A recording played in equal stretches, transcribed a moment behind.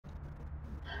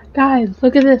Guys,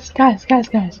 look at this. Guys.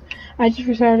 I just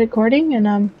restarted recording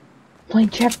and playing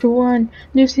chapter 1.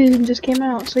 New season just came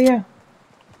out, so yeah.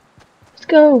 Let's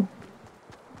go.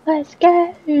 Let's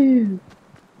go.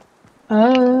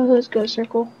 Oh, let's go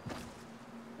circle.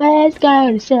 Let's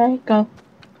go to circle.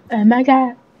 Oh my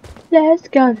god. Let's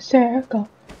go to circle.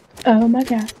 Oh my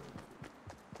god.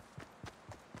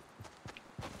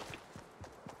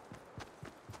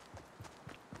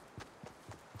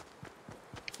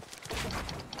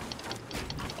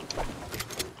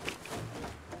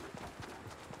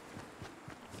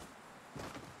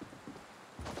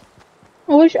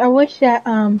 I wish that,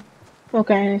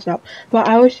 okay, I need to stop. But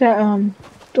I wish that,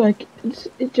 like,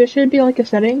 there should be, like, a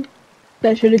setting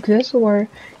that should exist where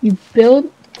you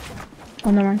build,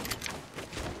 oh, never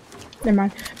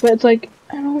mind. But it's like,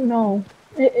 I don't know.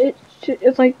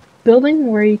 It's like building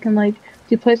where you can, like,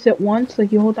 if you place it once,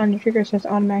 like, you hold down your trigger, it starts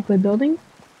automatically building.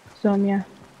 So, yeah.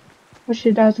 Wish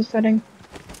it does the setting.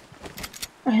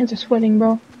 My hands are sweating,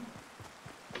 bro.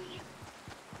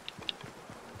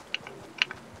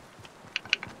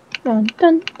 Dun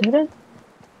dun dun dun.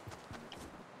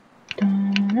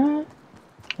 Dun dun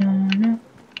dun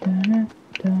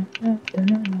dun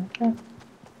dun dun.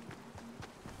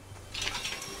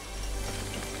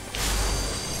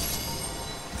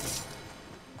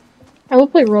 I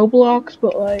would play Roblox,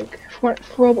 but like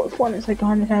Fortnite's like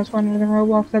 100 times funner than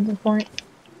Roblox at this point.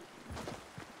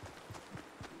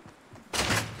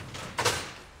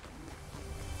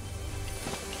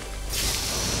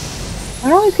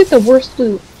 I always get the worst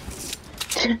loot.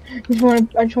 I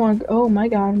just want. Oh my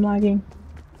god, I'm lagging.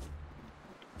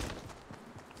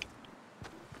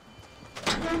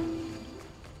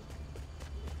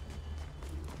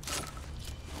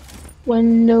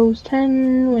 Windows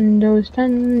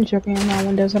 10. Joking, I'm not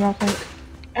Windows, I don't think.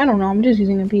 I don't know, I'm just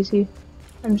using a PC.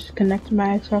 I'm just connecting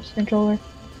my Xbox controller.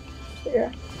 So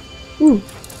yeah. Ooh.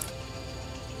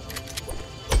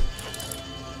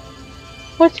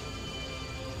 What?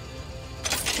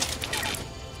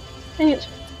 Dang it.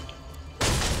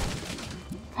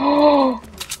 Oh!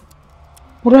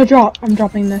 What did I drop? I'm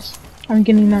dropping this. I'm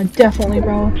getting that definitely,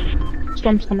 bro.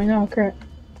 Storm's coming. Oh, crap.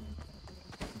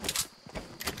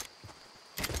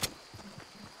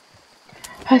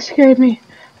 That scared me.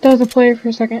 That was a player for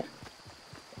a second.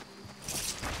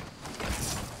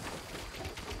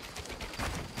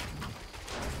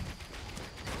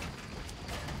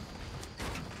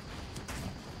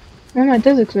 Oh, that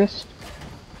does exist.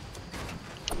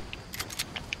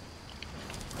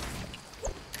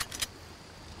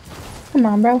 Come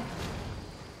on, bro.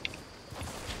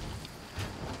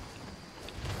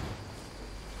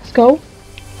 Let's go.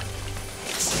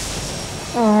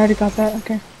 Oh, I already got that.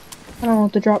 Okay. I don't know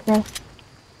what to drop, bro.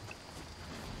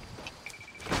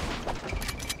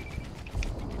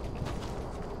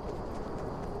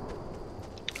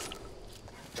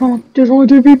 There's only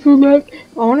 2 people left. I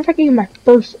wonder if I can get my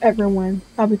first ever win.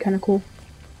 That'd be kind of cool.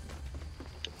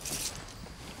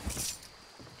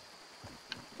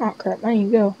 Oh crap, I need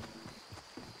to go.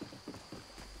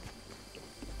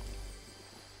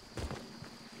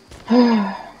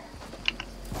 I'm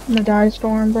gonna die,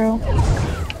 Storm, bro.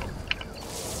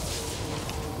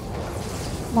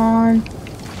 Come on.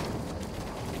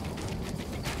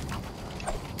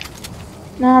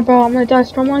 Nah, bro, I'm gonna die,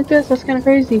 Storm, like this? That's kind of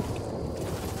crazy.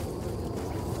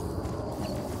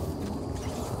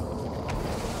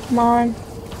 Come on.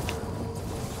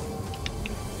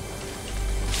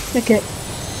 Nick it.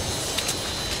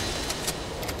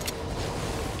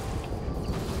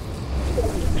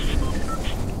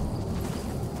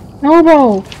 No,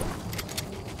 bro.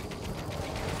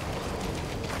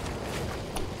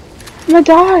 I'm gonna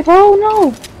die, bro.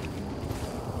 No.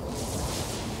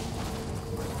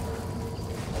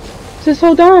 This is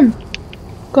so dumb.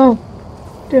 Go.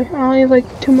 Dude, I only have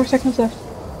like 2 more seconds left.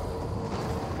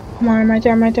 Come on, I'm right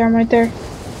there.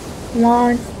 Come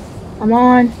on. Come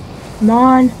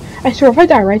on. I swear, if I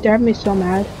die right there, I'm gonna be so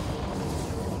mad.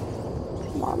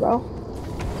 Come on, bro.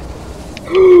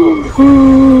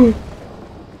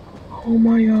 Oh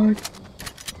my god.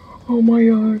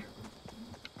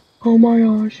 Oh my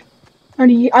gosh. I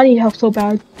need help so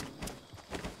bad.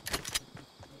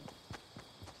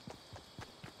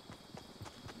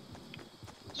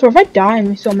 So if I die, I'm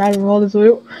gonna be so mad with all this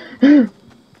loot. Is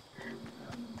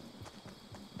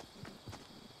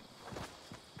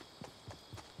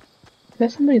there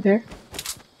somebody there?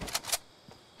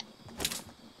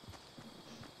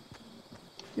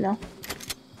 No.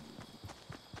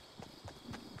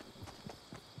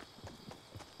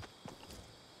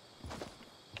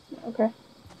 Okay.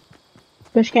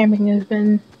 Bush camping has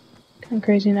been kind of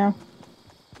crazy now.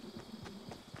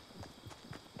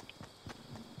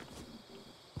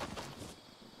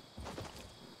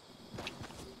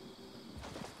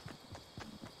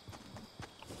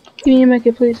 Can you make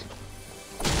it, please?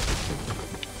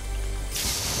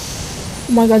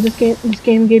 Oh my god, this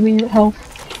game gave me health.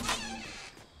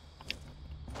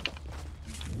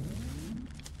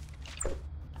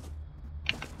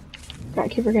 God, I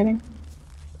keep forgetting.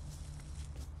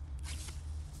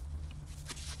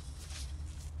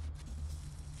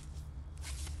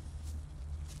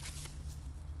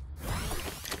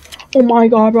 Oh my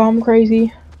god, bro, I'm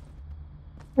crazy.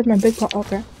 Where's my big pot?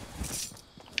 Okay.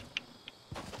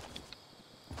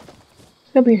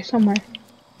 It's gotta be here somewhere.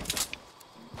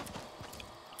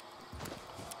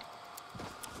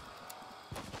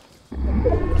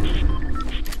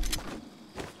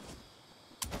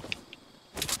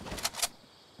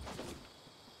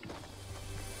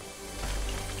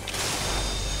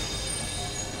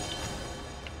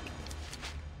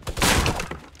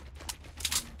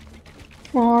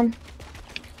 Come on.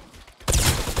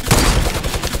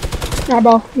 Nah,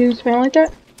 bro, you just spam like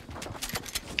that?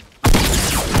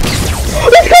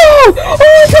 Let's go! Oh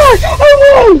my god! I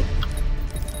won!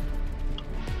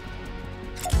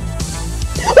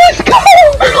 Let's go!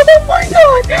 Oh my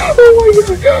god! Oh my god!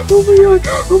 Oh my god!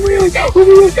 Oh my god! Oh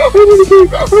my god! I won the game!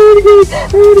 I won the game! I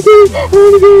won the game! I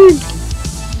won the game!